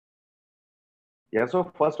Yeah.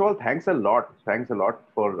 So first of all, thanks a lot. Thanks a lot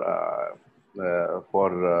for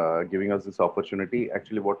giving us this opportunity.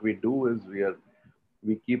 Actually, what we do is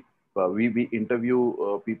we keep we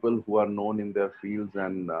interview people who are known in their fields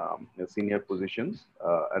and senior positions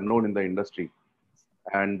and known in the industry,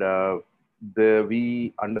 and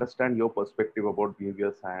we understand your perspective about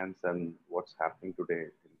behavior science and what's happening today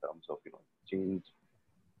in terms of change,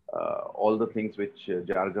 all the things which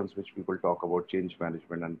jargons which people talk about, change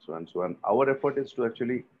management and so on and so on. Our effort is to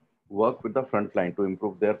actually work with the front line to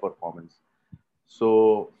improve their performance.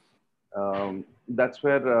 So that's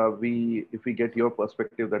where if we get your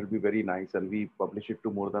perspective, that will be very nice. And we publish it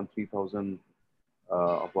to more than 3,000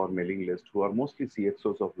 of our mailing list, who are mostly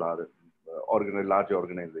CXOs of large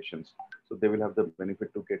organizations. So they will have the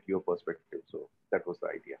benefit to get your perspective. So that was the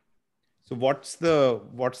idea. So what's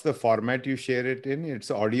the format you share it in?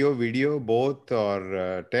 It's audio, video, both,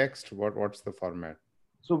 or text? What's the format?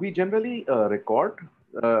 So we generally record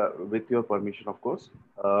with your permission, of course.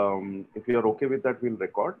 If you are okay with that, we'll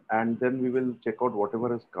record, and then we will check out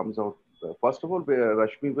whatever comes out. First of all,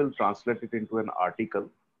 Rashmi will translate it into an article,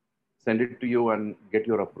 send it to you, and get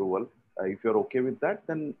your approval. If you're okay with that,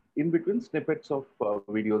 then in between snippets of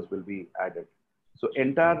videos will be added. So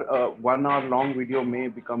entire 1 hour long video may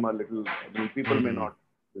become a little, people may not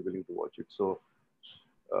be willing to watch it. So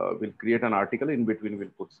we'll create an article, in between we'll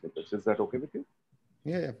put snippets. Is that okay with you?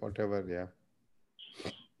 Yeah, whatever, yeah.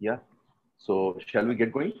 Yeah. So shall we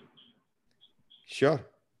get going? Sure.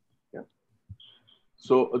 Yeah.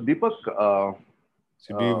 So Deepak,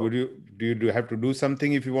 so do you have to do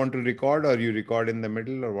something if you want to record, or you record in the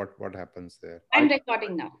middle, or what happens there? I'm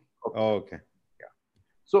recording now. Okay. Oh, okay. Yeah.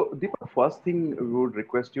 So Deepak, first thing we would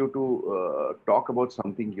request you to talk about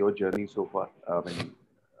something, your journey so far,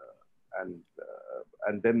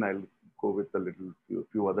 and then I'll go with a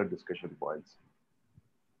few other discussion points.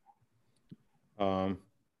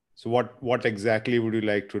 So what exactly would you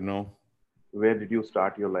like to know? Where did you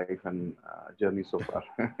start your life and journey so far?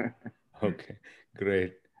 Okay,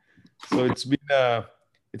 great. So it's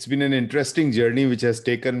been an interesting journey which has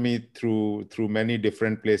taken me through many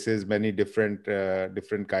different places, many different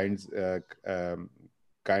kinds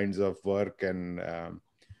of work, and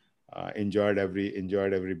enjoyed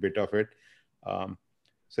every bit of it.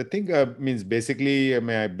 So I think means basically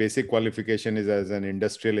my basic qualification is as an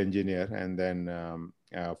industrial engineer, and then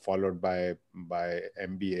followed by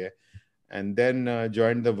MBA, and then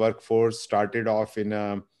joined the workforce. Started off in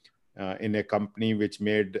a company which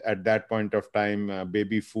made, at that point of time,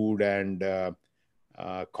 baby food and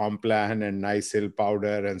Complan and Nycil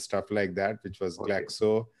powder and stuff like that, which was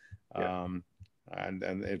Glaxo, and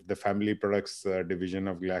the family products division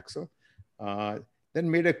of Glaxo. Then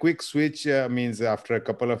made a quick switch. Means after a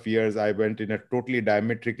couple of years, I went in a totally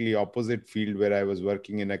diametrically opposite field, where I was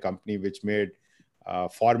working in a company which made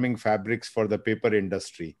forming fabrics for the paper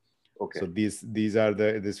industry. Okay. So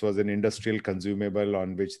this was an industrial consumable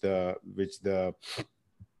on which the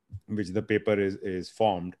paper is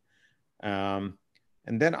formed. And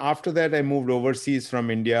then after that, I moved overseas from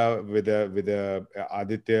India with a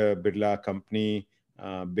Aditya Birla company.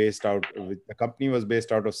 The company was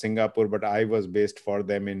based out of Singapore, but I was based for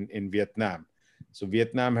them in Vietnam. So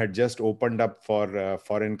Vietnam had just opened up for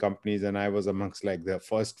foreign companies, and I was amongst like the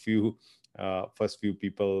first few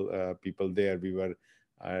people there. We were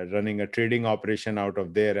running a trading operation out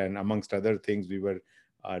of there, and amongst other things, we were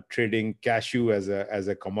trading cashew as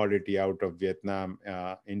a commodity out of Vietnam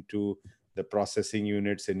into the processing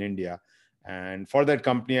units in India. And for that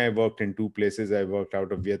company, I worked in two places. I worked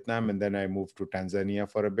out of Vietnam, and then I moved to Tanzania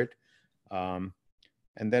for a bit. And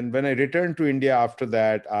then when I returned to India after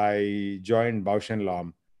that, I joined Bausch &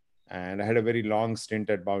 Lomb. And I had a very long stint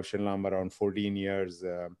at Bausch & Lomb, around 14 years.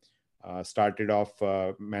 Started off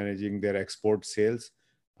managing their export sales.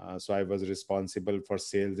 So I was responsible for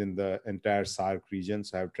sales in the entire SAARC region.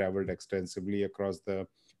 So I've traveled extensively across the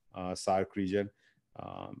SAARC region,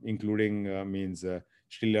 including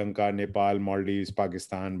Sri Lanka, Nepal, Maldives,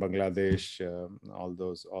 Pakistan, Bangladesh, all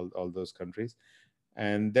those countries,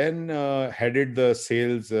 and then headed the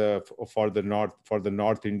sales for the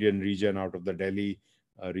North Indian region out of the Delhi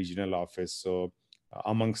regional office. So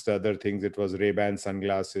amongst other things, it was Ray-Ban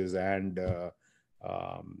sunglasses and the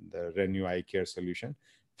Renew Eye Care solution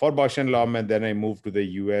for Bausch & Lomb. And then I moved to the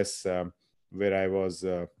US, where I was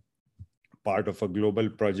part of a global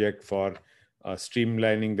project for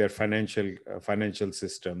streamlining their financial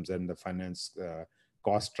systems and the finance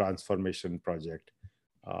cost transformation project.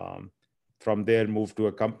 From there, moved to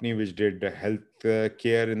a company which did health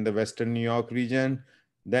care in the Western New York region.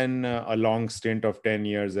 Then a long stint of 10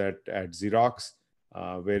 years at Xerox,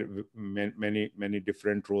 where many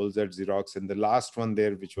different roles at Xerox. And the last one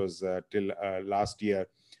there, which was till last year,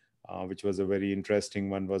 which was a very interesting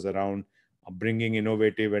one, was around bringing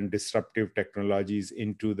innovative and disruptive technologies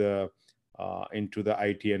into the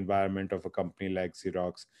IT environment of a company like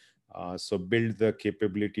Xerox. So build the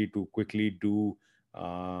capability to quickly do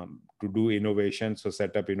innovation. So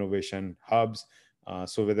set up innovation hubs,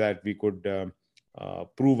 so with that we could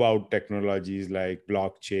prove out technologies like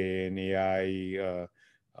blockchain, AI,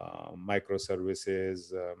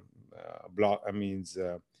 microservices,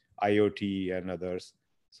 IoT and others.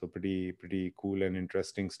 So pretty cool and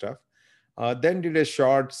interesting stuff. Then did a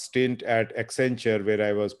short stint at Accenture, where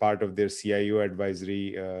I was part of their CIO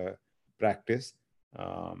advisory practice,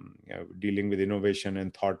 dealing with innovation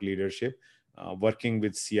and thought leadership, working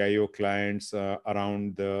with CIO clients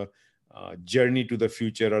around the journey to the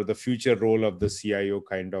future, or the future role of the CIO,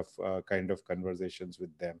 kind of conversations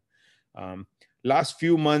with them. Um, Last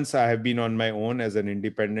few months, I have been on my own as an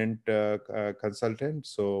independent consultant.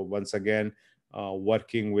 So once again,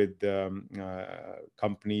 working with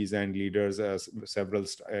companies and leaders,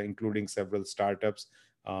 including several startups,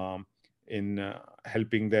 um, in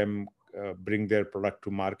helping them bring their product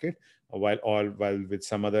to market, while with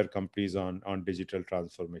some other companies on digital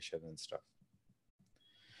transformation and stuff.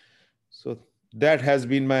 So that has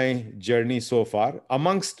been my journey so far.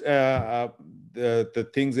 Amongst the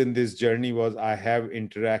things in this journey was I have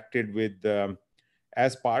interacted with,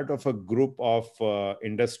 as part of a group of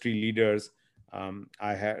industry leaders. I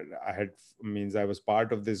was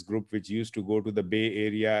part of this group which used to go to the Bay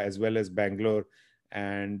Area as well as Bangalore,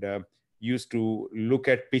 and used to look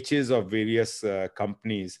at pitches of various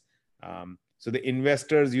companies. So the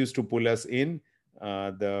investors used to pull us in,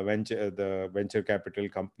 the venture capital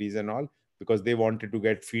companies and all, because they wanted to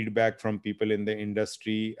get feedback from people in the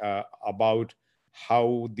industry about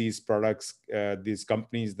how these products, these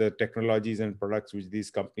companies, the technologies and products which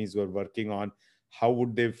these companies were working on, how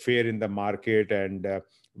would they fare in the market, and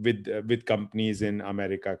with companies in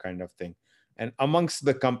America, kind of thing. And amongst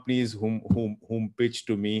the companies whom pitched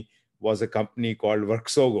to me was a company called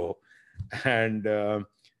Worxogo, and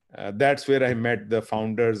that's where I met the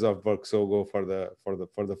founders of worxogo for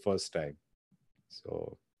the first time.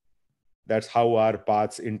 So that's how our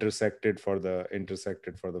paths intersected for the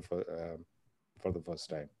first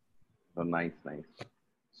time. Oh, nice, nice.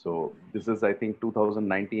 So this is, I think,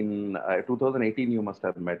 2019, 2018. You must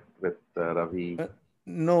have met with Ravi.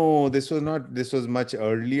 No, this was not. This was much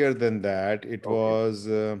earlier than that. It Okay. was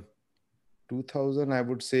 2000, I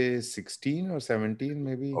would say 16 or 17,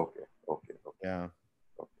 maybe. Okay. Okay. Okay. Yeah.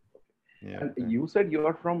 Okay. Yeah. And you said you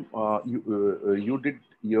are from you did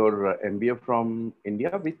your MBA from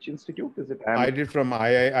India. Which institute is it? I did from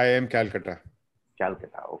IIM Calcutta.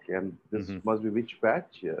 Calcutta. Okay, and this Mm-hmm. must be which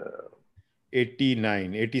batch?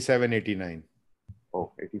 89, 87, 89.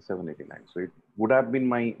 Oh, 87, 89. So it would have been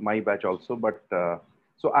my batch also. But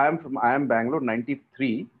so I am Bangalore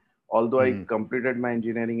 93. Although I Mm-hmm. completed my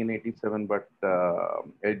engineering in 87, but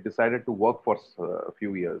I decided to work for a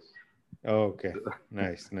few years. Okay,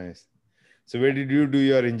 nice, nice. So where did you do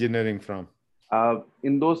your engineering from?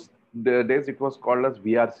 In those days, it was called as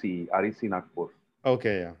VRC, REC Nagpur.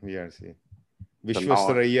 Okay, yeah, VRC. So now,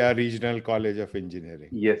 Vishwasaraya Regional College of Engineering.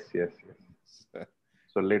 yes, yes, yes.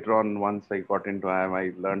 So later on, once I got into IIM,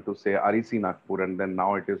 I learned to say REC Nagpur, and then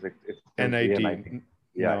now it is itself NIT. ANIT.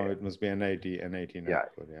 Yeah, No, yeah, it must be NIT yeah,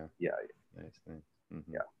 Nagpur. Yeah. yeah, Nice, nice.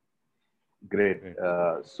 Mm-hmm. yeah. Great. Great.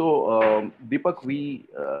 Deepak, we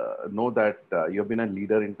know that you've been a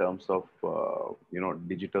leader in terms of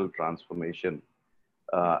digital transformation,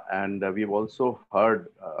 and we've also heard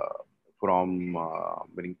from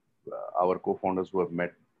many our co-founders who have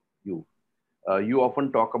met you. You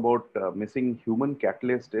often talk about missing human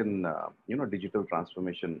catalyst in digital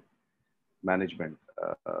transformation management.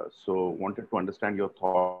 So wanted to understand your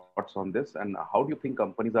thoughts on this, and how do you think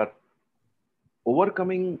companies are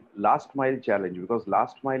overcoming last mile challenge? Because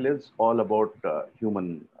last mile is all about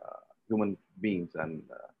human beings and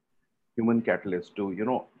human catalyst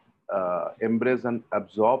to embrace and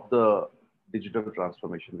absorb the digital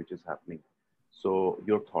transformation which is happening. So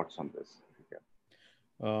your thoughts on this?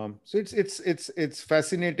 So it's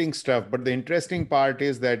fascinating stuff. But the interesting part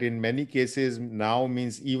is that in many cases now,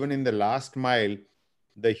 means even in the last mile,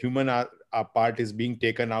 the human part is being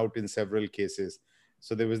taken out in several cases.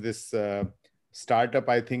 So there was this startup,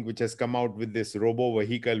 I think, which has come out with this robo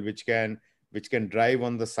vehicle which can drive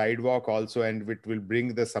on the sidewalk also, and it will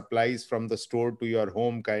bring the supplies from the store to your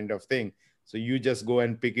home, kind of thing. So you just go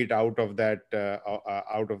and pick it out of that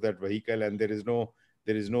vehicle, and there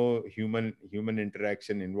is no human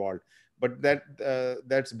interaction involved. but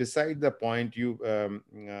that's beside the point.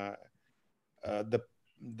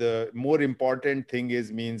 The more important thing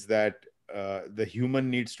is means that the human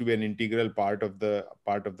needs to be an integral part of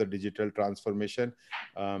the digital transformation.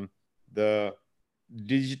 The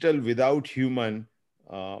digital without human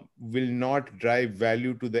will not drive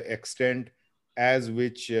value to the extent as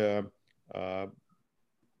which uh,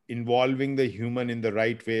 involving the human in the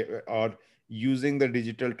right way, or using the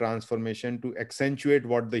digital transformation to accentuate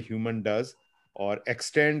what the human does or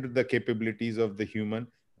extend the capabilities of the human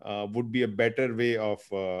would be a better way of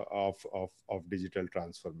digital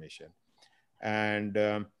transformation. And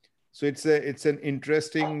so it's an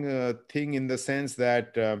interesting thing in the sense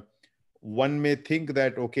that one may think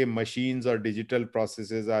that, okay, machines or digital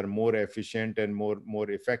processes are more efficient and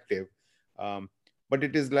more effective, um, but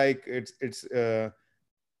it is like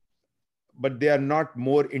but they are not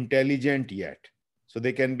more intelligent yet. So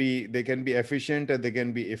they can be efficient and they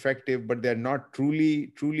can be effective, but they're not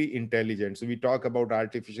truly intelligent. So we talk about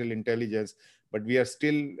artificial intelligence, but we are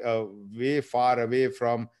still way far away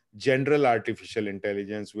from general artificial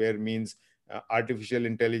intelligence, where means artificial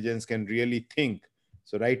intelligence can really think.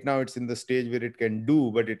 So right now it's in the stage where it can do,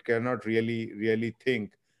 but it cannot really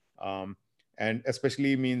think. um, and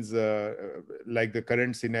especially means like the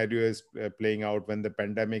current scenario is playing out when the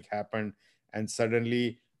pandemic happened, and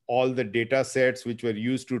suddenly all the data sets which were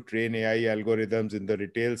used to train AI algorithms in the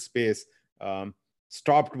retail space um,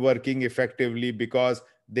 stopped working effectively because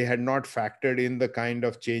they had not factored in the kind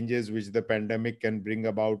of changes which the pandemic can bring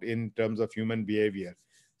about in terms of human behavior.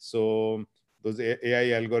 So those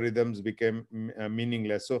AI algorithms became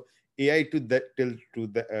meaningless. So AI to that till to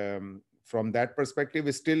the from that perspective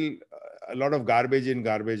is still a lot of garbage in,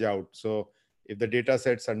 garbage out. So if the data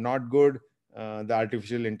sets are not good, the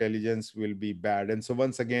artificial intelligence will be bad. And so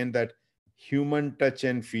once again, that human touch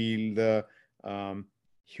and feel, the um,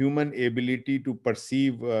 human ability to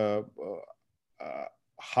perceive uh,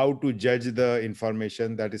 how to judge the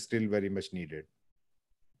information, that is still very much needed.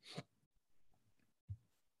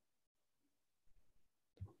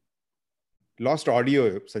 Lost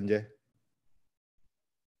audio, Sanjay.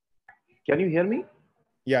 Can you hear me?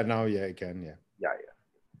 Yeah, now, yeah, I can. Yeah. Yeah, yeah.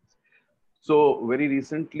 So very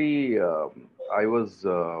recently, I was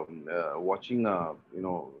watching a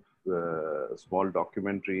small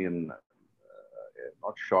documentary in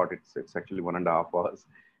not short. It's actually 1.5 hours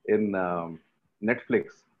in Netflix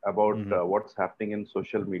about Mm-hmm. what's happening in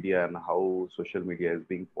social media and how social media is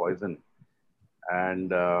being poisoned.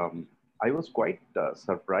 And I was quite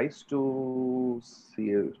surprised to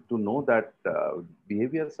know that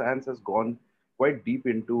behavior science has gone quite deep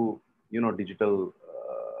into digital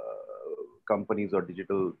companies or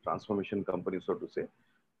digital transformation companies, so to say.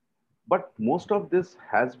 But most of this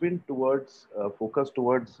has been towards focused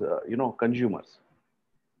towards consumers.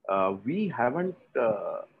 We haven't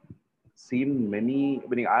seen many. I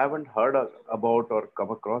mean, I haven't heard about or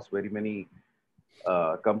come across very many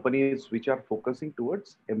companies which are focusing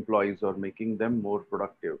towards employees or making them more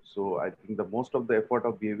productive. So I think the most of the effort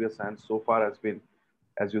of behavior science so far has been,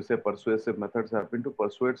 as you say, persuasive methods have been to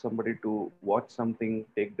persuade somebody to watch something,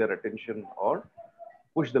 take their attention, or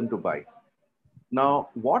push them to buy. Now,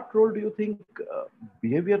 what role do you think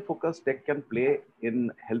behavior focused tech can play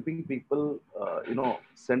in helping people,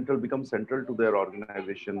 become central to their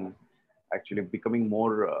organization, actually becoming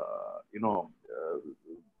more,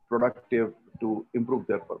 productive to improve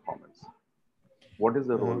their performance? What is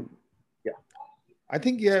the role? Um, Yeah. I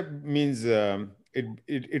think, yeah, means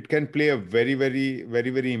it can play a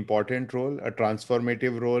very important role, a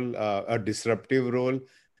transformative role, a disruptive role,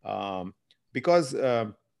 um, because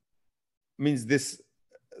means this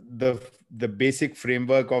the basic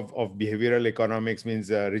framework of behavioral economics means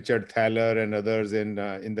Richard Thaler and others in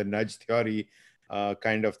the nudge theory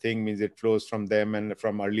kind of thing, means it flows from them and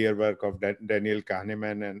from earlier work of Daniel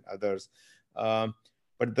Kahneman and others. Um,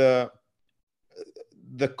 but the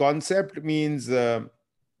concept means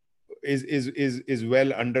is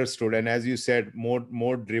well understood, and as you said,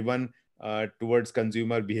 more driven towards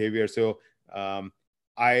consumer behavior. So um,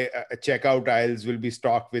 I checkout aisles will be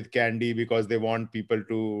stocked with candy because they want people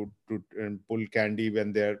to pull candy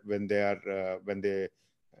when they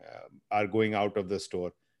are going out of the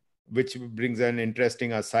store, which brings an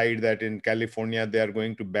interesting aside that in California they are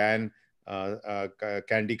going to ban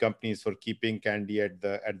candy companies for keeping candy at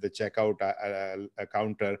the checkout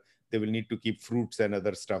counter. They will need to keep fruits and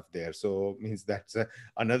other stuff there. So means that's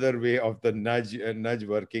another way of the nudge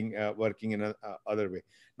working in a other way.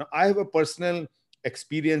 Now I have a personal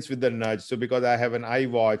experience with the nudge. So because I have an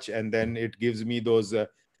iWatch, and then it gives me those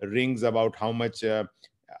rings about how much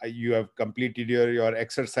you have completed your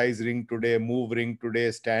exercise ring today, move ring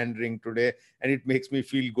today, stand ring today, and it makes me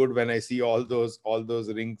feel good when I see all those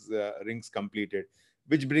rings completed.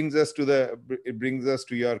 Which brings us to it brings us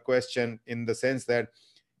to your question, in the sense that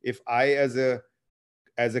if I, as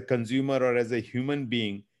a consumer or as a human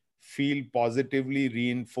being, feel positively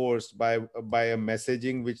reinforced by a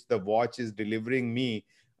messaging which the watch is delivering me,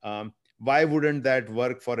 why wouldn't that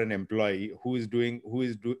work for an employee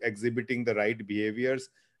exhibiting the right behaviors,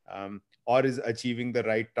 or is achieving the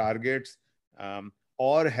right targets,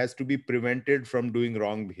 or has to be prevented from doing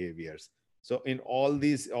wrong behaviors? So in all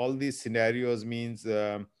these scenarios means,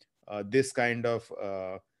 this kind of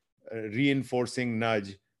reinforcing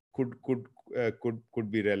nudge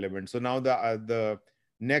could be relevant. So now the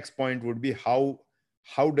next point would be, how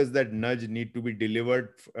does that nudge need to be delivered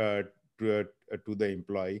to the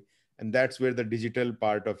employee? And that's where the digital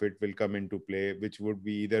part of it will come into play, which would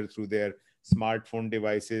be either through their smartphone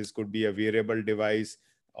devices, could be a wearable device,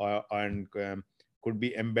 and could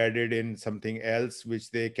be embedded in something else which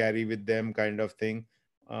they carry with them, kind of thing,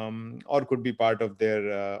 or could be part of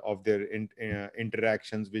their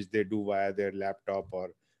interactions which they do via their laptop or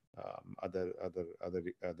other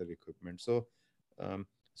equipment. Um,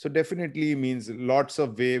 so definitely means lots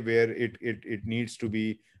of way where it needs to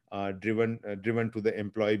be driven to the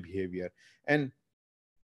employee behavior. And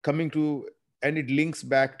coming to and it links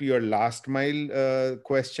back to your last mile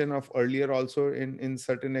question of earlier also, in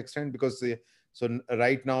certain extent, because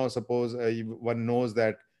right now, suppose one knows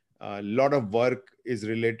that a lot of work is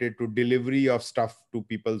related to delivery of stuff to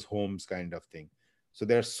people's homes, kind of thing. So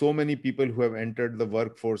there are so many people who have entered the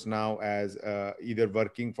workforce now as either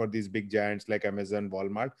working for these big giants like Amazon,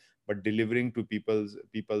 Walmart, but delivering to people's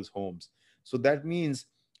homes. So that means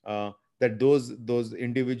that those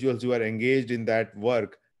individuals who are engaged in that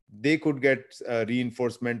work, they could get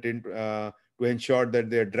reinforcement to ensure that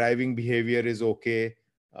their driving behavior is okay,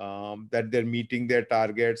 that they're meeting their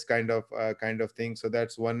targets, kind of thing. So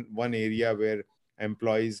that's one area where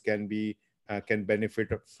employees can benefit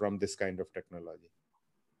from this kind of technology.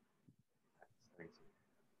 Thanks.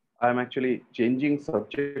 I'm actually changing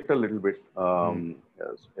subject a little bit. Mm.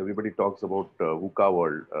 Yes, everybody talks about VUCA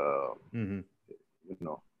world, Mm-hmm.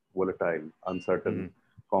 volatile, uncertain, Mm-hmm.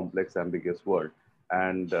 complex, ambiguous world.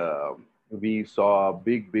 And we saw a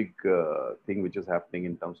big thing which is happening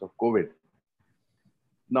in terms of COVID.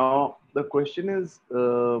 Now, the question is,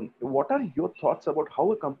 what are your thoughts about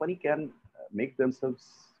how a company can make themselves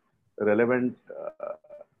relevant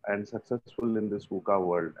and successful in this VUCA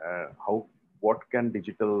world? What can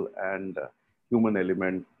digital and human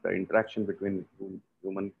element, the interaction between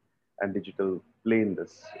human and digital play in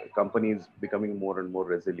this? Companies becoming more and more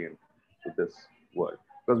resilient to this world,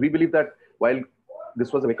 because we believe that while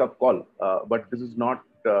this was a wake-up call, but this is not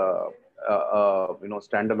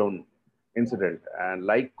standalone incident, and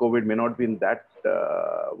like COVID may not be in that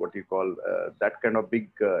what you call that kind of big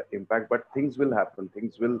impact, but things will happen,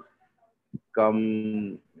 things will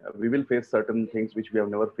come, we will face certain things which we have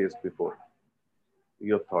never faced before.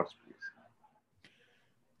 Your thoughts, please.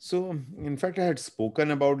 So, in fact, I had spoken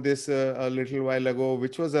about this a little while ago,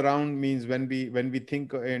 which was around means when we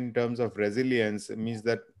think in terms of resilience, it means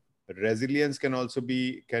that resilience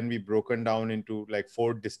can be broken down into like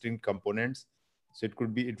four distinct components. So it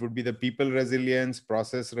would be the people resilience,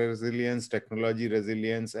 process resilience, technology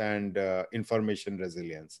resilience, and information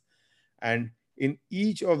resilience. And in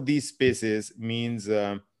each of these spaces means,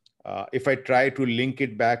 if I try to link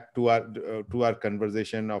it back to our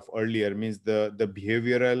conversation of earlier, means the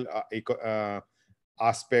behavioral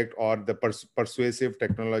aspect, or the persuasive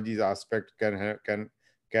technologies aspect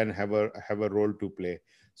can have a role to play.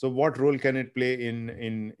 So what role can it play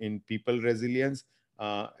in people resilience?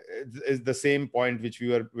 Is the same point which we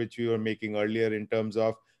were making earlier, in terms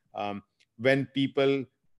of, when people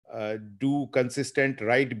do consistent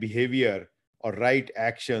right behavior or right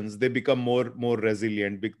actions, they become more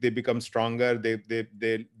resilient. They become stronger. They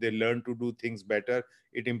learn to do things better.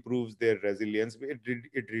 It improves their resilience.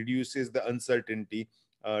 It reduces the uncertainty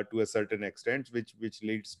to a certain extent, which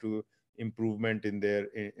leads to improvement in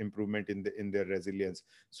their resilience.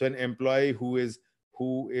 So an employee who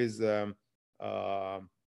is uh,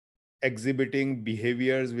 exhibiting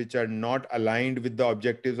behaviors which are not aligned with the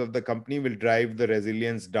objectives of the company will drive the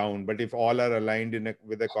resilience down. But if all are aligned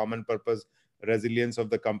with a common purpose, resilience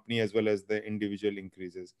of the company as well as the individual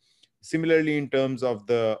increases. Similarly, in terms of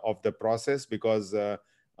the process, because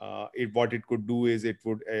what it could do is it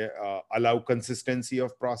would allow consistency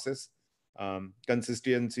of process.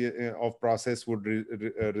 Consistency of process would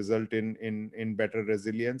result in better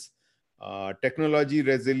resilience. Technology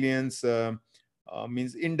resilience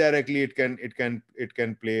means indirectly it can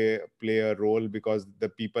play a role, because the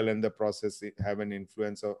people and the process have an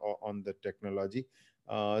influence on the technology.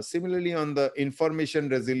 Similarly, on the information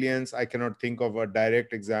resilience, I cannot think of a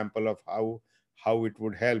direct example of how it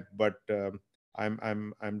would help, but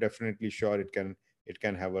I'm definitely sure it can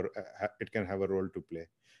have a role to play.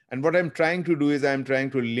 And what I'm trying to do is I'm trying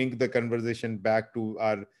to link the conversation back to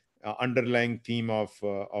our underlying theme of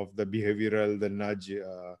the behavioral, the nudge,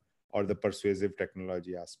 or the persuasive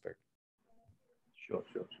technology aspect. Sure,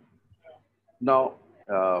 sure, sure. Now,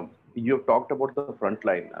 you've talked about the front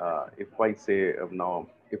line. If I say now,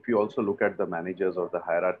 if you also look at the managers or the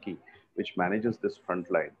hierarchy which manages this front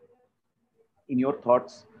line, in your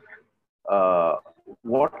thoughts,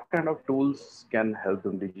 what kind of tools can help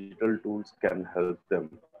them? Digital tools can help them,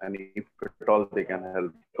 and if at all they can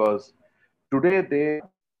help, because today the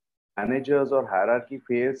managers or hierarchy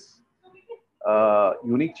face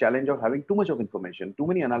unique challenge of having too much of information, too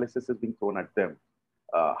many analysis is being thrown at them.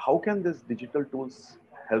 How can these digital tools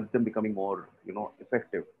help them becoming more,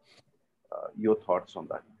 effective? Your thoughts on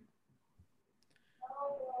that?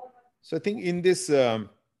 So I think in this,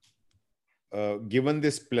 given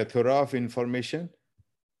this plethora of information,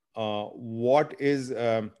 what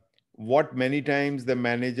many times the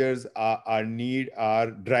managers are need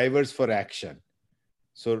are drivers for action.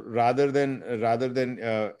 So rather than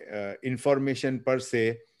information per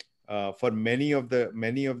se, for many of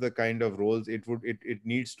the kind of roles, it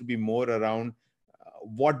needs to be more around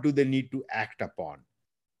what do they need to act upon.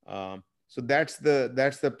 So that's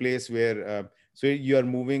the place where, so you are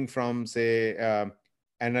moving from, say,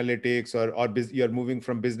 analytics, you're moving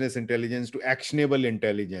from business intelligence to actionable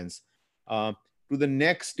intelligence, uh, to the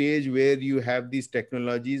next stage where you have these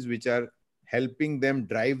technologies which are helping them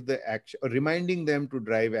drive the action, or reminding them to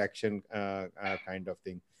drive action, kind of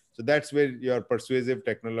thing. So that's where your persuasive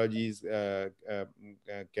technologies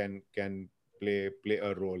can play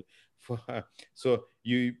a role. So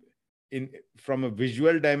you in from a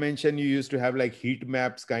visual dimension, you used to have like heat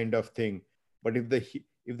maps kind of thing. But if the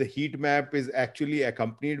heat map is actually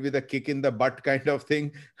accompanied with a kick in the butt kind of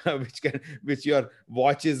thing, which your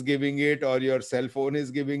watch is giving it, or your cell phone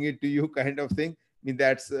is giving it to you, kind of thing, I mean,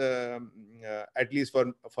 that's at least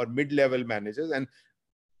for mid-level managers. And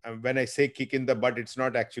when I say kick in the butt, it's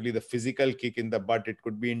not actually the physical kick in the butt. It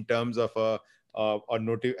could be in terms of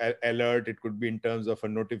alert. It could be in terms of a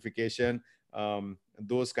notification,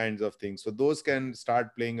 those kinds of things. So those can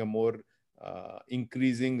start playing a more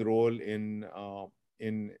increasing role in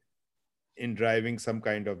in driving some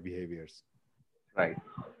kind of behaviors. Right.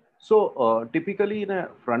 So typically, in a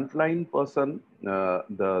frontline person,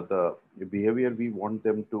 the behavior we want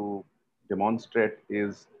them to demonstrate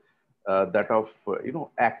is that of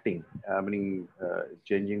acting, meaning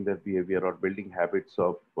changing their behavior or building habits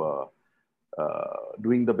of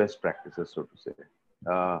doing the best practices, so to say.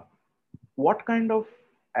 Uh, what kind of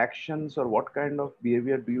actions or what kind of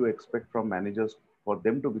behavior do you expect from managers for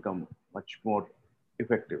them to become much more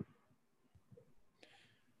effective?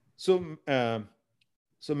 So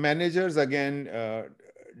so managers again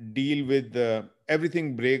deal with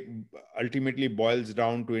everything break ultimately boils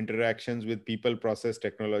down to interactions with people, process,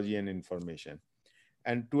 technology, and information.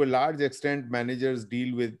 And to a large extent, managers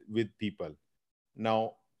deal with people.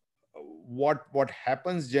 Now, what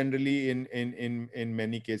happens generally in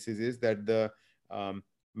many cases is that the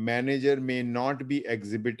manager may not be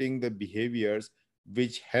exhibiting the behaviors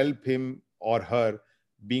which help him or her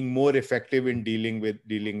being more effective in dealing with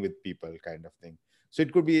people, kind of thing. So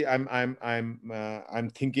it could be, I'm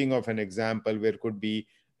thinking of an example where it could be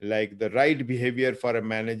like the right behavior for a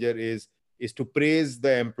manager is to praise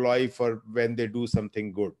the employee for when they do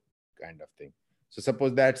something good, kind of thing. So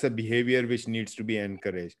suppose that's a behavior which needs to be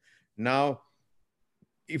encouraged. Now,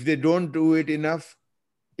 if they don't do it enough,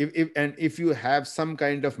 if you have some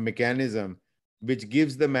kind of mechanism which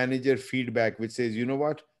gives the manager feedback, which says, you know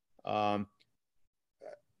what, um,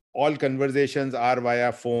 all conversations are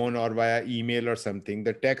via phone or via email or something,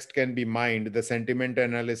 the text can be mined, the sentiment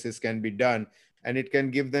analysis can be done, and it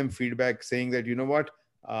can give them feedback saying that, you know what,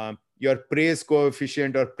 your praise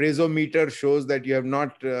coefficient or praisometer shows that you have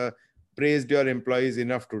not praised your employees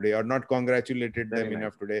enough today, or not congratulated Very them nice.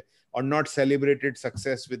 enough today, or not celebrated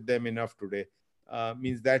success with them enough today.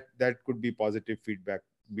 Means that could be positive feedback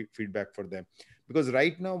for them. Because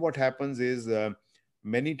right now what happens is,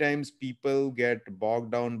 many times people get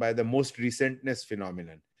bogged down by the most recentness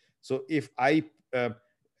phenomenon. So if I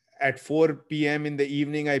at 4 p.m. in the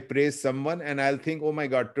evening I praise someone, and I'll think, oh my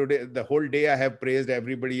god, today the whole day I have praised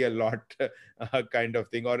everybody a lot, kind of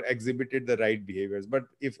thing, or exhibited the right behaviors. But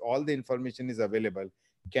if all the information is available,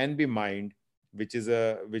 can be mined, which is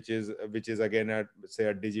again a, say,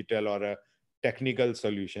 a digital or a technical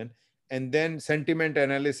solution. And then sentiment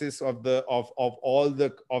analysis of all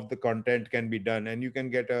the content can be done, and you can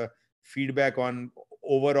get a feedback on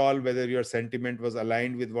overall whether your sentiment was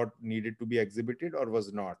aligned with what needed to be exhibited or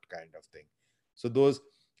was not, kind of thing. So those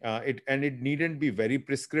it needn't be very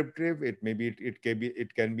prescriptive. It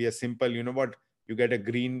can be a simple, you get a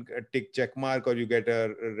green tick check mark, or you get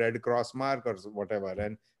a red cross mark, or whatever.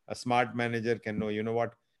 And a smart manager can know,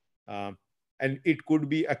 um, and it could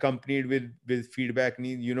be accompanied with feedback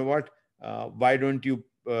need. Why don't you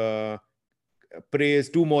praise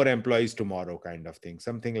 2 more employees tomorrow, kind of thing,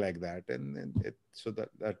 something like that. So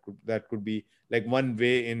that could be like one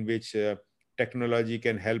way in which technology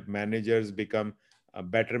can help managers become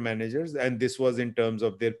better managers, and this was in terms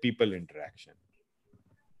of their people interaction.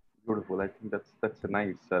 Beautiful. I think that's a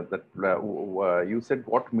nice. You said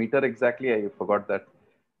what meter exactly? I forgot that.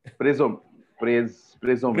 Presom,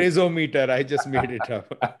 Presometer. Praisometer, I just made it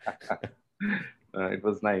up. It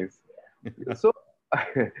was nice. So,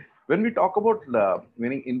 when we talk about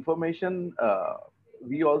meaning information,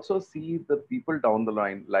 we also see the people down the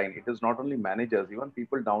line. It is not only managers, even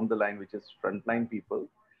people down the line, which is frontline people,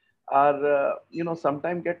 are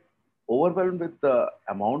sometimes get overwhelmed with the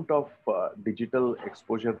amount of digital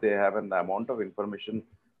exposure they have and the amount of information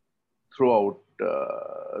thrown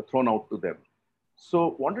out to them.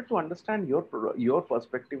 So, wanted to understand your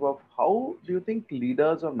perspective of how do you think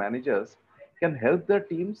leaders or managers can help their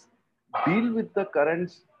teams deal with the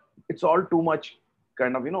current, it's all too much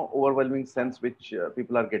kind of overwhelming sense which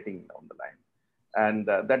people are getting down the line, and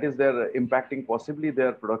that is their impacting possibly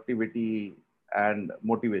their productivity and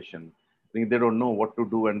motivation. I think they don't know what to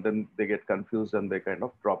do, and then they get confused and they kind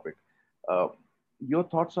of drop it. Uh, your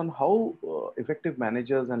thoughts on how effective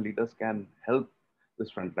managers and leaders can help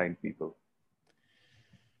this frontline people?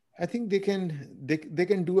 I think they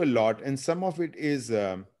can do a lot, and some of it is,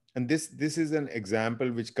 and this is an example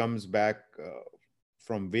which comes back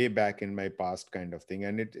from way back in my past, kind of thing,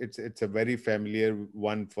 and it's a very familiar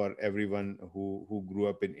one for everyone who grew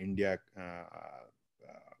up in India,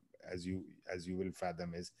 as you will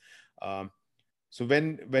fathom, is um, so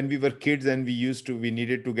when we were kids and we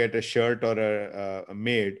needed to get a shirt or a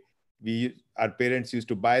maid, our parents used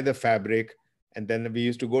to buy the fabric, and then we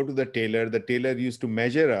used to go to the tailor used to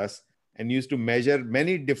measure us, and used to measure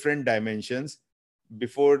many different dimensions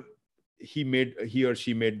before he or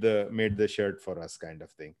she made the shirt for us, kind of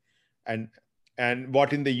thing. And and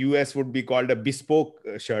what in the US would be called a bespoke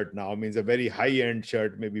shirt now means a very high end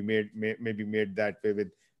shirt, maybe made that way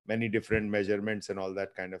with many different measurements and all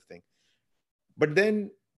that kind of thing. But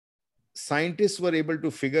then scientists were able to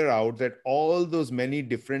figure out that all those many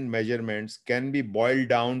different measurements can be boiled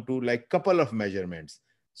down to like couple of measurements.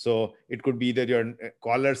 So it could be either your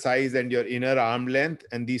collar size and your inner arm length,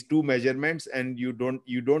 and these two measurements, and you don't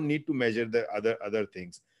need to measure the other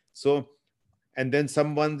things. So, and then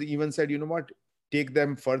someone even said, what, take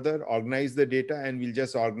them further, organize the data, and we'll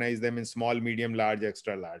just organize them in small, medium, large,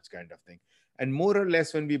 extra large, kind of thing. And more or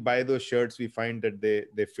less when we buy those shirts, we find that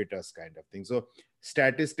they fit us, kind of thing. So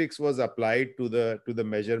statistics was applied to the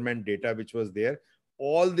measurement data which was there.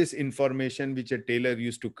 All this information which a tailor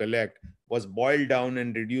used to collect was boiled down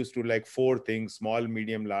and reduced to like four things: small,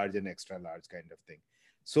 medium, large, and extra large, kind of thing.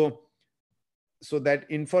 So that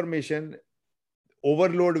information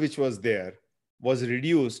overload which was there was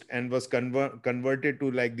reduced and was converted to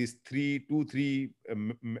like these three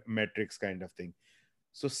metrics, kind of thing.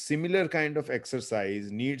 So similar kind of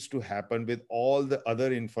exercise needs to happen with all the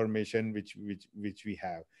other information which we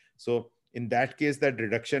have. So in that case, that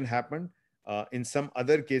reduction happened. In some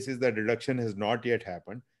other cases, that reduction has not yet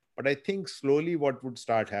happened. But I think slowly what would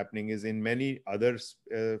start happening is in many other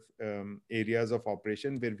areas of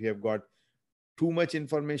operation where we have got too much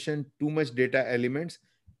information, too much data elements,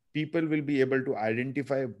 people will be able to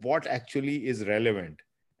identify what actually is relevant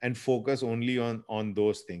and focus only on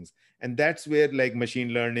those things. And that's where like machine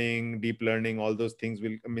learning, deep learning, all those things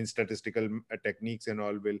will, I mean, statistical techniques and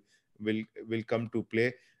all will come to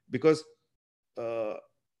play. Because uh,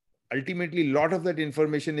 ultimately a lot of that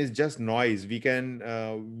information is just noise. We can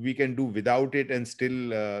do without it and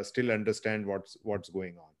still understand what's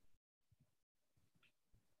going on.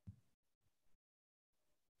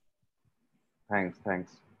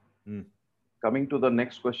 Thanks. Mm. Coming to the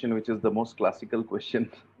next question, which is the most classical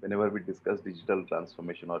question whenever we discuss digital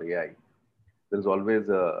transformation or AI, there's always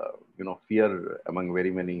a fear among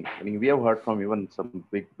very many. I mean, we have heard from even some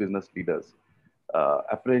big business leaders,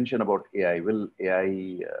 apprehension about AI. Will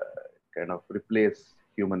AI kind of replace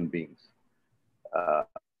human beings?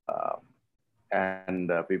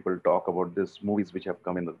 and people talk about these movies which have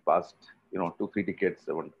come in the past, 2 3 decades,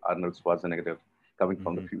 about Arnold Schwarzenegger coming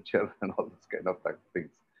from the Mhm. future and all those kind of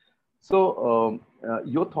things. So,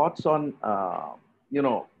 your thoughts on,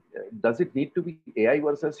 does it need to be AI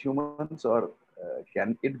versus humans, or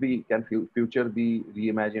can future be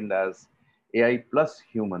reimagined as AI plus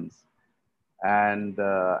humans? And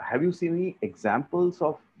have you seen any examples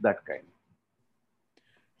of that kind?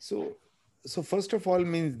 So, so first of all,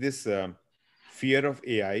 means this fear of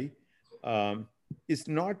AI um, is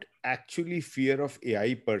not actually fear of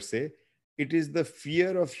AI per se. It is the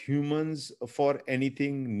fear of humans for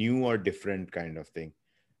anything new or different kind of thing,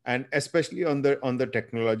 and especially on the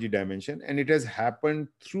technology dimension. And it has happened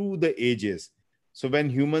through the ages. So when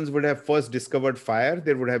humans would have first discovered fire,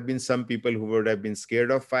 there would have been some people who would have been scared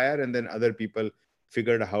of fire, and then other people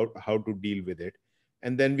figured out how to deal with it.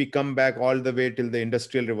 And then we come back all the way till the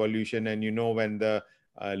industrial revolution, and when the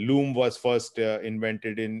loom was first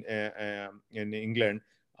invented in England,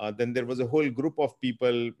 then there was a whole group of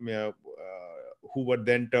people who were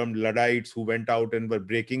then termed Luddites, who went out and were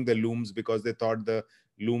breaking the looms because they thought the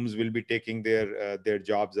looms will be taking their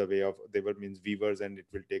jobs away. Of they were means weavers, and it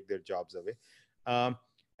will take their jobs away. um,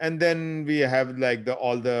 and then we have like the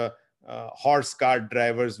all the horse cart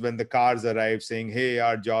drivers, when the cars arrive, saying, hey,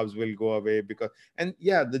 our jobs will go away. Because, and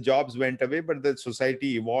yeah, the jobs went away, but the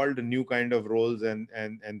society evolved, new kind of roles, and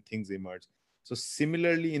things emerged. So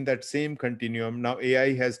similarly, in that same continuum, now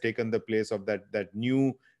AI has taken the place of that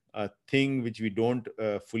new thing which we don't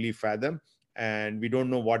fully fathom, and we don't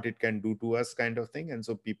know what it can do to us, kind of thing. And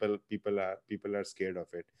so people are scared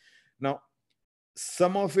of it. Now,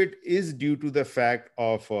 some of it is due to the fact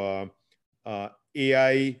of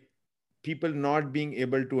AI, people not being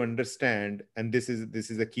able to understand. And this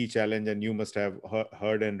is a key challenge, and you must have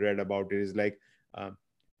heard and read about it, is like, um,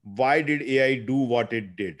 why did AI do what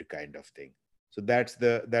it did, kind of thing. So that's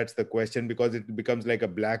the question, because it becomes like a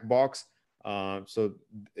black box. So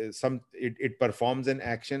it performs an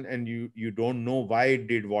action, and you don't know why it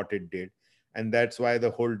did what it did. And that's why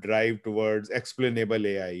the whole drive towards explainable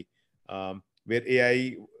AI, where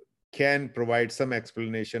AI can provide some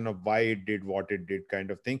explanation of why it did what it did,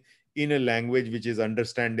 kind of thing, in a language which is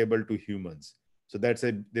understandable to humans. So there's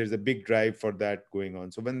a big drive for that going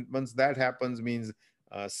on. So once that happens, means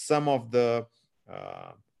some of the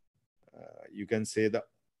uh, you can say,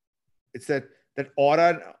 it's that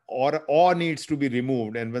awe needs to be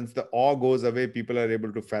removed. And once the awe goes away, people are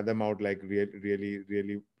able to fathom out, like,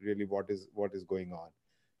 really what is going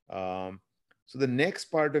on. So the next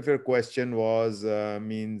part of your question was,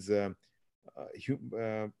 means can you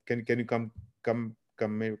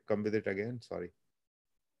come with it again? Sorry,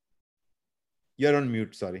 you're on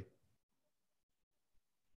mute. Sorry.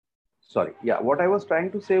 Sorry. Yeah, what I was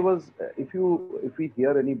trying to say was, if we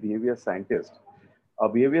hear any behavior scientist, a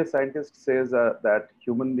behavior scientist says that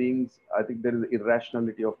human beings, I think there is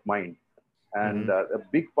irrationality of mind, and Hmm. a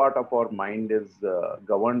big part of our mind is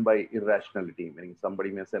governed by irrationality. Meaning,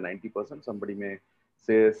 somebody may say 90%, somebody may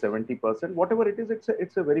say 70%. Whatever it is,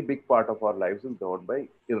 it's a very big part of our lives is governed by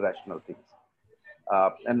irrational things.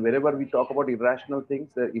 And wherever we talk about irrational things,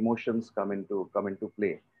 the emotions come into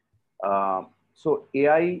play. So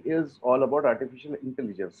AI is all about artificial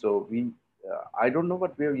intelligence. So I don't know,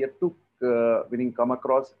 but we have yet to meaning come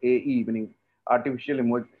across AE, meaning artificial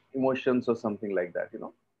emotions or something like that.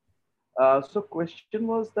 So question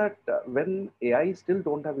was that when AI still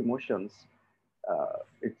don't have emotions,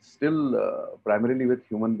 it's still primarily with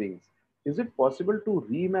human beings. Is it possible to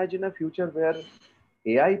reimagine a future where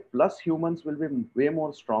AI plus humans will be way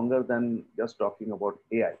more stronger than just talking about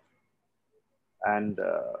AI? And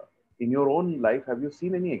in your own life, have you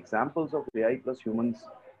seen any examples of AI plus humans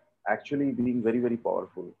actually being very, very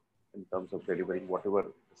powerful in terms of delivering whatever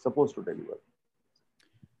it's supposed to deliver?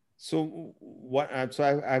 So what? So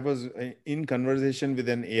I was in conversation with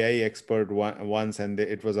an AI expert once, and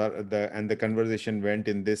it was the conversation went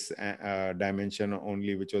in this dimension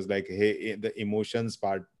only, which was like, hey, the emotions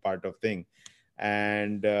part of thing.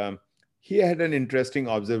 And he had an interesting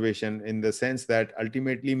observation, in the sense that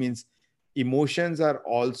ultimately, means emotions are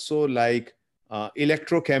also like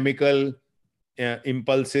electrochemical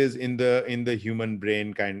impulses in the human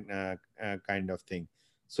brain, kind of thing.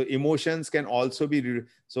 So emotions can also be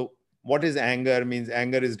so what is anger? Means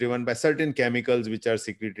anger is driven by certain chemicals which are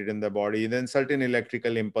secreted in the body, then certain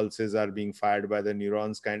electrical impulses are being fired by the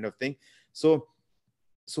neurons, kind of thing. So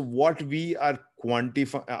what we are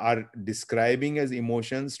describing as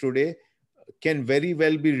emotions today can very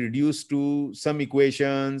well be reduced to some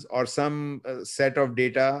equations or some set of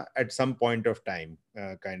data at some point of time,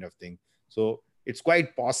 kind of thing. So it's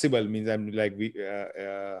quite possible, means I'm like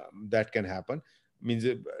that can happen. Means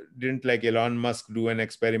didn't like Elon Musk do an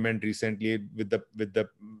experiment recently with the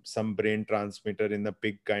some brain transmitter in the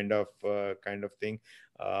pig kind of thing.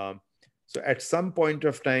 So at some point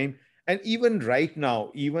of time, and even right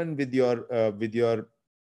now, even with your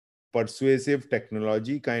persuasive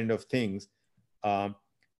technology kind of things, um,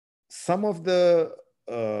 some of uh,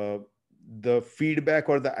 the feedback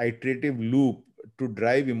or the iterative loop to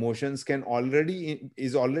drive emotions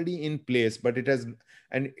is already in place, but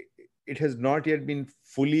and it has not yet been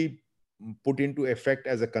fully put into effect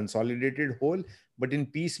as a consolidated whole, but in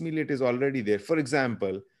piecemeal it is already there. For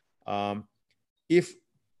example, um, if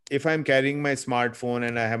I'm carrying my smartphone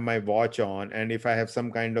and I have my watch on, and if I have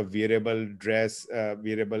some kind of wearable dress,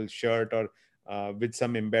 wearable shirt, or with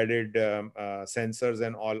some embedded sensors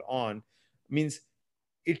and all on, means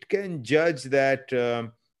it can judge that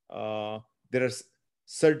there are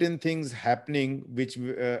certain things happening which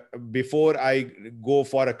before I go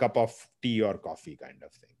for a cup of tea or coffee kind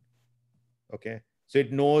of thing. Okay, so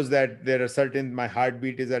it knows that there are certain, my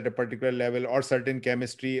heartbeat is at a particular level, or certain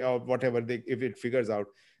chemistry or whatever if it figures out.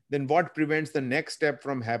 Then what prevents the next step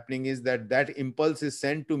from happening is that that impulse is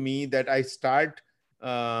sent to me, that I start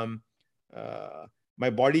um, uh, my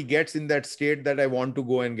body gets in that state that I want to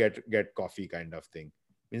go and get coffee kind of thing.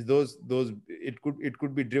 Means those it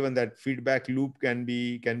could be driven, that feedback loop can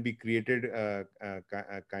be created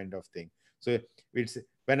kind of thing. So it's,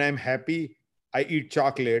 when I'm happy, I eat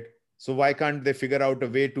chocolate. So why can't they figure out a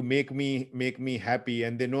way to make me happy?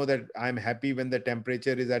 And they know that I'm happy when the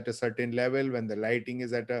temperature is at a certain level, when the lighting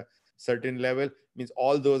is at a certain level. Means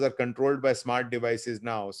all those are controlled by smart devices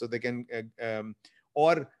now, so they can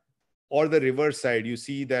or the reverse side, you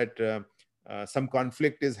see that some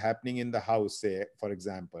conflict is happening in the house, say for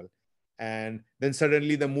example, and then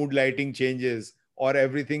suddenly the mood lighting changes, or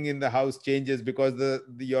everything in the house changes because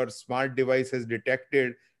your smart device has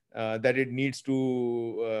detected that it needs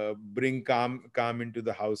to bring calm into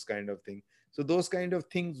the house kind of thing. So those kind of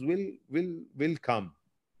things will come,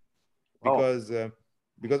 Wow.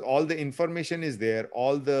 because all the information is there,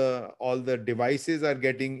 all the devices are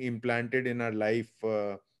getting implanted in our life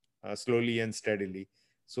slowly and steadily.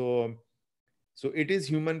 So it is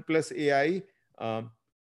human plus AI. um,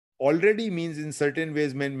 Already means in certain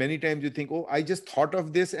ways, many times you think, oh, I just thought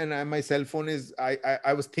of this, and my cell phone is,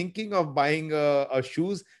 I was thinking of buying a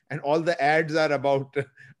shoes, and all the ads are about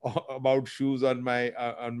about shoes on my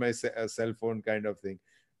cell phone kind of thing.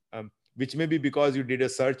 Which may be because you did a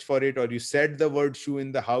search for it, or you said the word shoe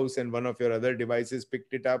in the house and one of your other devices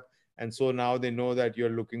picked it up, and so now they know that you're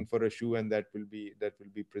looking for a shoe, and that will be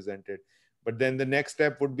presented. But then the next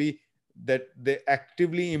step would be that they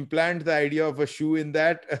actively implant the idea of a shoe in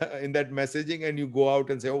that in that messaging, and you go out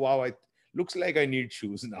and say, oh wow, it looks like I need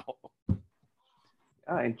shoes now.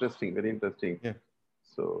 Ah, interesting. Very interesting. Yeah.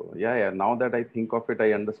 So yeah. Now that I think of it,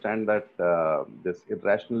 I understand that this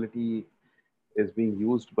irrationality is being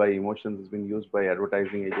used by emotions, is being used by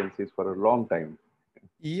advertising agencies for a long time.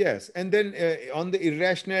 Yes, and then on the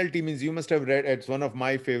irrationality, means you must have read. It's one of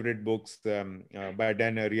my favorite books by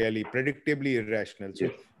Dan Ariely, Predictably Irrational. So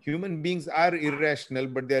Yes. human beings are irrational,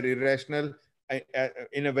 but they are irrational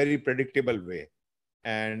in a very predictable way,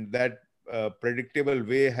 and that predictable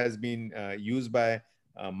way has been used by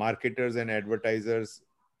marketers and advertisers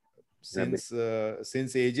Yeah,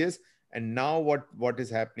 since ages. And now what is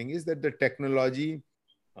happening is that the technology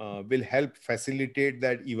will help facilitate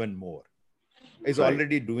that even more. Is right.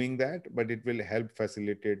 already doing that, but it will help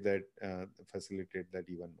facilitate that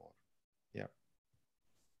even more. Yeah.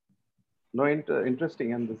 No,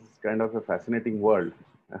 interesting, and this is kind of a fascinating world.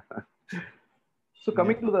 So Yeah.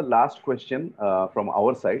 coming to the last question from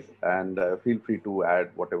our side, and feel free to add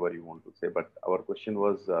whatever you want to say. But our question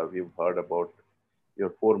was, we've heard about your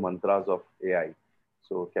four mantras of AI.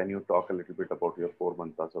 So can you talk a little bit about your four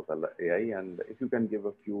mantras of AI? And if you can give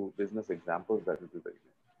a few business examples, that would be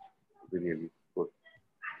really good.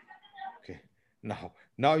 Okay.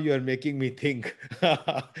 Now you are making me think.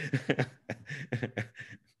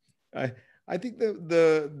 I I think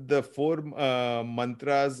the four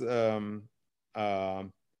mantras uh,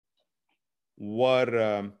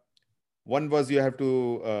 were, one was, you have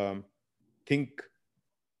to think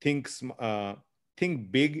think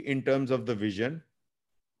think big in terms of the vision.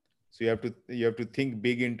 So you have to think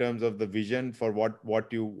big in terms of the vision for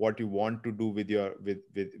what you want to do with your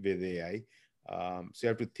with AI. So you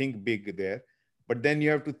have to think big there, but then you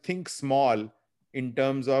have to think small in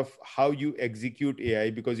terms of how you execute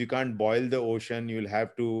AI, because you can't boil the ocean. You'll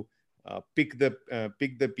have to pick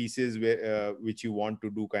the pieces which you want to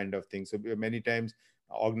do kind of thing. So many times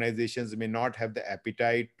organizations may not have the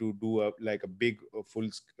appetite to do like a big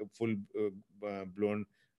full blown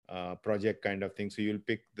project kind of thing. So you'll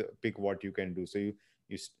pick what you can do. So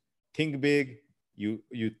you think big, you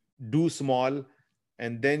do small,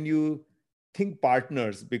 and then you think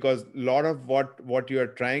partners, because a lot of what you are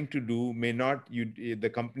trying to do may not,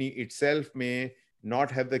 the company itself may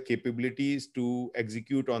not have the capabilities to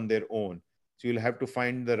execute on their own. So you'll have to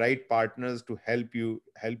find the right partners to help you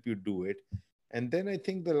do it. And then I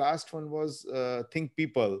think the last one was think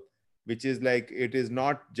people, which is like, it is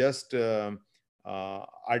not just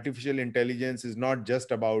artificial intelligence is not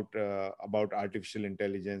just about artificial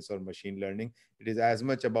intelligence or machine learning. It is as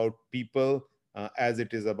much about people as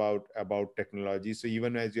it is about technology. So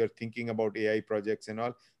even as you're thinking about AI projects and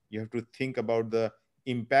all, you have to think about the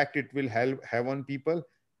impact it will have on people,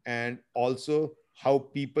 and also how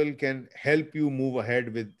people can help you move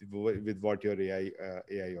ahead with what your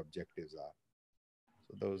AI objectives are.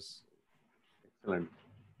 So those. Excellent.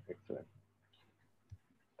 Excellent.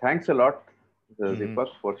 Thanks a lot, Mhm. Deepak,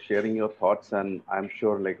 for sharing your thoughts. And I'm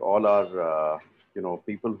sure like all our,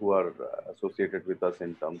 people who are associated with us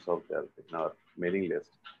in terms of in our mailing list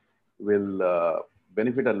will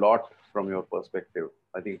benefit a lot from your perspective.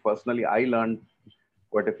 I think personally, I learned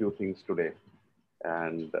quite a few things today.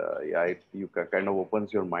 And yeah, kind of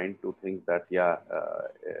opens your mind to think that, yeah,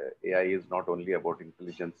 AI is not only about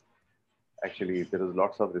intelligence. Actually, there is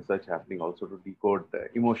lots of research happening also to decode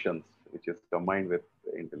emotions, which is combined with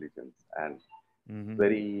intelligence. And it's Mhm.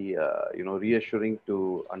 very, reassuring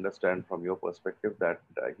to understand from your perspective that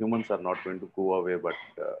humans are not going to go away, but,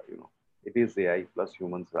 it is AI plus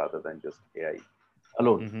humans rather than just AI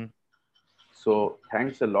alone. Mhm. So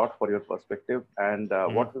thanks a lot for your perspective. And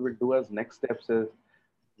Mhm. what we will do as next steps is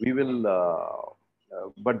we will.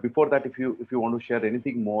 But before that, if you want to share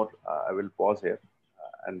anything more, I will pause here,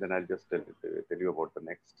 and then I'll just tell you about the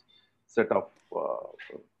next set of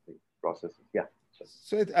processes. Yeah.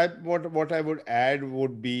 So what I would add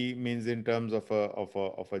would be, means in terms of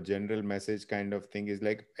a general message kind of thing, is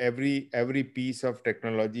like every piece of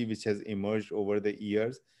technology which has emerged over the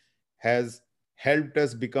years has helped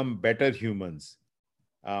us become better humans,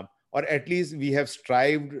 or at least we have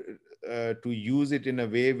strived to use it in a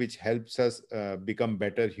way which helps us become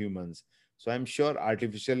better humans. So I'm sure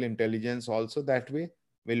artificial intelligence also that way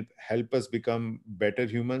will help us become better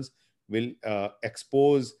humans, will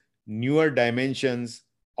expose newer dimensions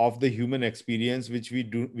of the human experience which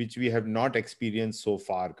we have not experienced so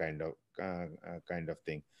far, kind of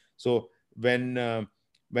thing. So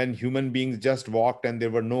when human beings just walked and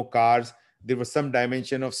there were no cars, there was some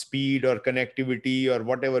dimension of speed or connectivity or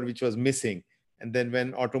whatever which was missing. And then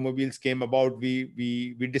when automobiles came about,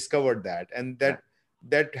 we discovered that, and Yeah.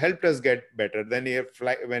 that helped us get better. Then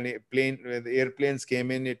when the airplanes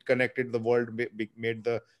came in, it connected the world, made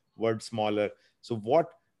the world smaller. So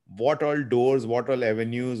what all doors, what all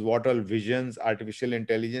avenues, what all visions artificial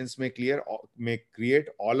intelligence may create,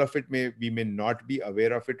 all of it we may not be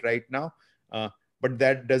aware of it right now. But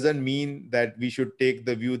that doesn't mean that we should take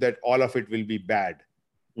the view that all of it will be bad.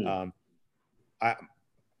 Hmm. Um, I,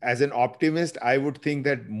 as an optimist, I would think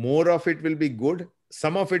that more of it will be good.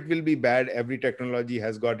 Some of it will be bad. Every technology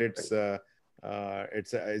has got Right.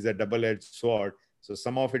 is a double-edged sword. So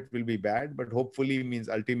some of it will be bad, but hopefully means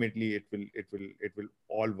ultimately it will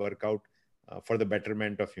all work out for the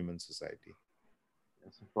betterment of human society.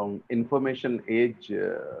 So from information age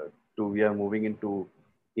to we are moving into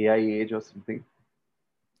AI age or something.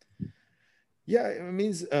 Yeah, it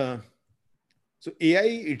means so AI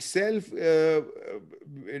itself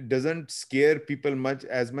it doesn't scare people much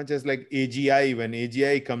as like AGI, when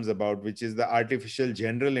AGI comes about, which is the artificial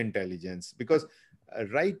general intelligence. Because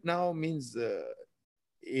right now means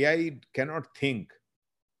AI cannot think.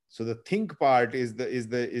 So the think part is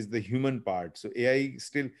the human part. So AI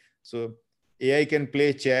still, so AI can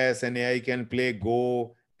play chess and AI can play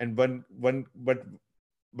Go, and one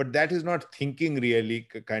but that is not thinking really,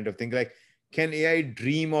 kind of thing. Like, can AI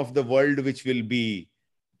dream of the world which will be?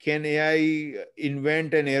 Can AI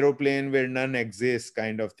invent an aeroplane where none exists,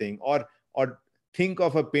 kind of thing? Or think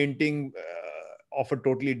of a painting of a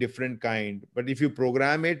totally different kind, but if you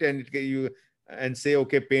program it and you and say,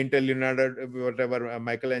 okay, paint a Leonardo, whatever,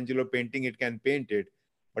 Michelangelo painting, it can paint it.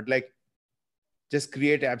 But like, just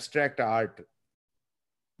create abstract art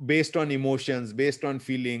based on emotions, based on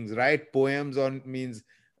feelings, write poems on means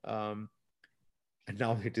um, and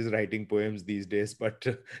now it is writing poems these days, but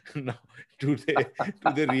now do they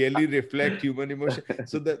really reflect human emotion?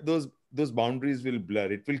 So that those boundaries will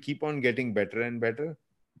blur. It will keep on getting better and better.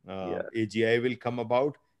 Yeah. AGI will come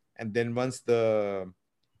about, and then once the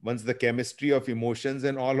once the chemistry of emotions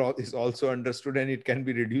and all is also understood and it can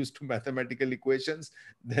be reduced to mathematical equations,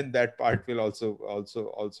 then that part will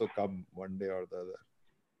also come one day or the other.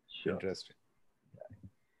 Sure. Interesting.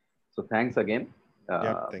 So thanks again.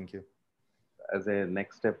 Yep. Thank you. As a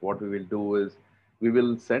next step, what we will do is we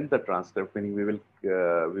will send the transcript. Meaning we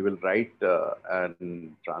will write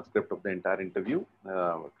an transcript of the entire interview,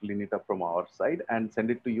 clean it up from our side, and send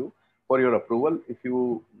it to you for your approval.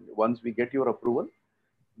 Once we get your approval,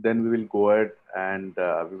 then we will go ahead and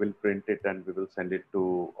we will print it and we will send it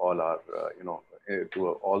to all our to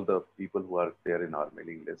all the people who are there in our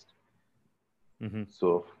mailing list. Mm-hmm.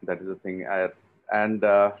 So that is the thing. And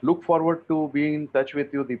look forward to being in touch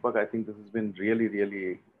with you, Deepak. I think this has been really,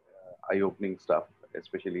 really eye-opening stuff.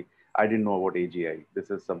 Especially, I didn't know about AGI. This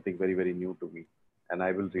is something very, very new to me, and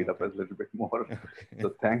I will read up a little bit more. Okay. So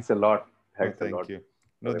thanks a lot. Thanks a thank lot. you.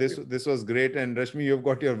 No, this was great. And Rashmi, you've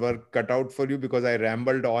got your work cut out for you because I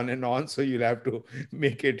rambled on and on. So you'll have to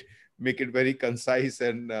make it very concise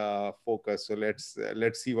and focused. So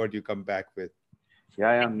let's see what you come back with.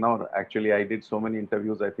 Yeah. No, actually, I did so many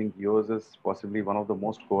interviews. I think yours is possibly one of the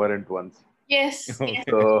most coherent ones. Yes. Okay.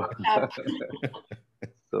 So,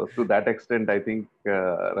 so to that extent, I think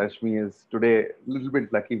Rashmi is today a little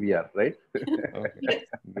bit lucky we are, right? Okay. Yes.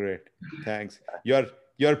 Great. Thanks.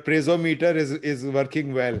 Your presometer is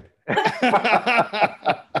working well.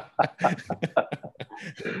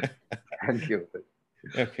 Thank you.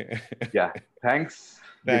 Okay. Yeah. Thanks,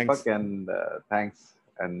 Thanks. Deepak, and thanks.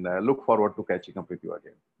 And look forward to catching up with you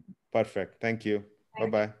again. Perfect. Thank you.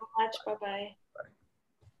 Thank Bye-bye. you so much. Bye-bye.